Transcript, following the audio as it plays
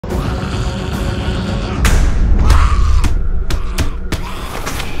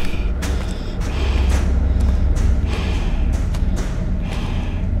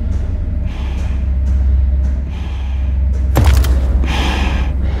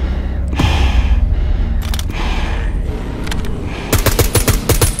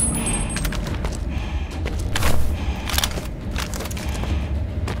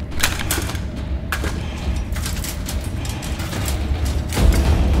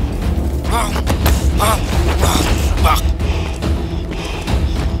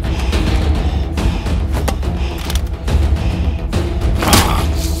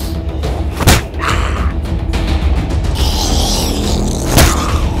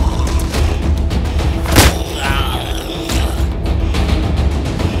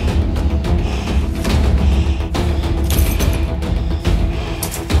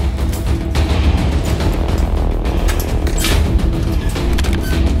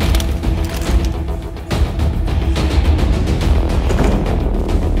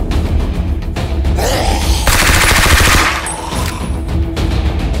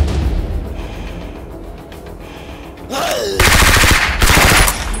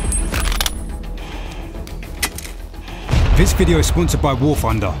This video is sponsored by War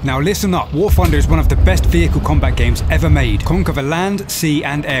Thunder. Now listen up, War Thunder is one of the best vehicle combat games ever made. Conquer the land, sea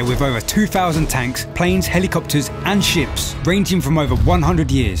and air with over 2,000 tanks, planes, helicopters and ships, ranging from over 100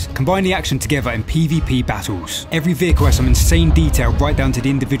 years. Combine the action together in PvP battles. Every vehicle has some insane detail right down to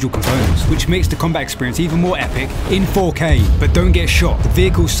the individual components, which makes the combat experience even more epic in 4K. But don't get shot, the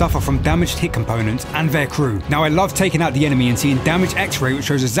vehicles suffer from damaged hit components and their crew. Now I love taking out the enemy and seeing damage x-ray, which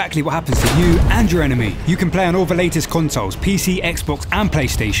shows exactly what happens to you and your enemy. You can play on all the latest consoles, PC, Xbox and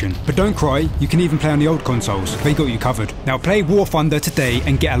PlayStation. But don't cry, you can even play on the old consoles, they got you covered. Now play War Thunder today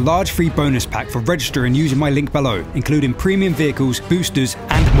and get a large free bonus pack for registering using my link below, including premium vehicles, boosters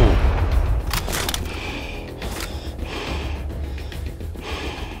and more.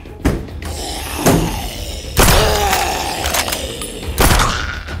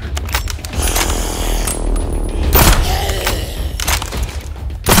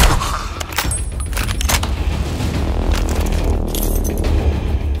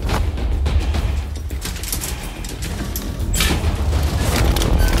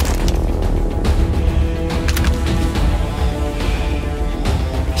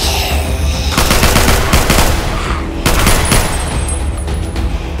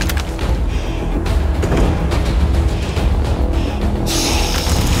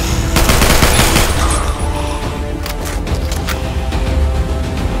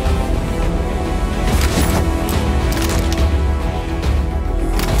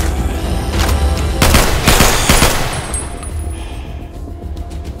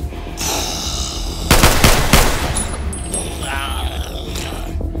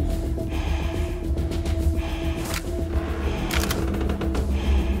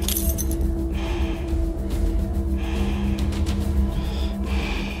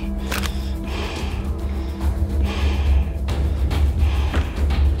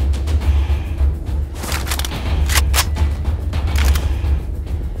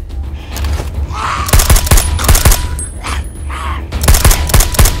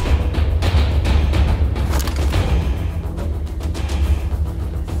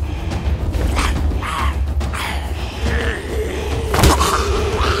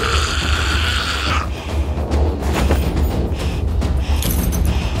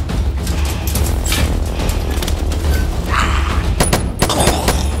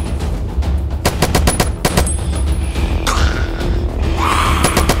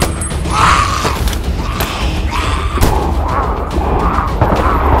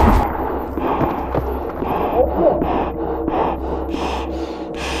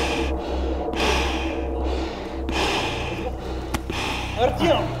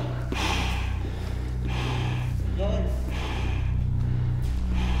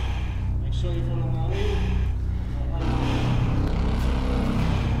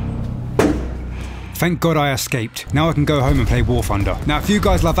 Thank God I escaped. Now I can go home and play War Thunder. Now if you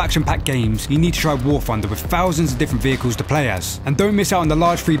guys love action-packed games, you need to try War Thunder with thousands of different vehicles to play as. And don't miss out on the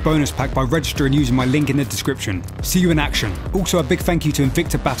large free bonus pack by registering using my link in the description. See you in action. Also a big thank you to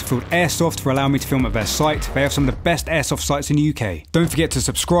Invicta Battlefield Airsoft for allowing me to film at their site. They have some of the best airsoft sites in the UK. Don't forget to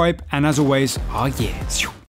subscribe and as always, oh yeah.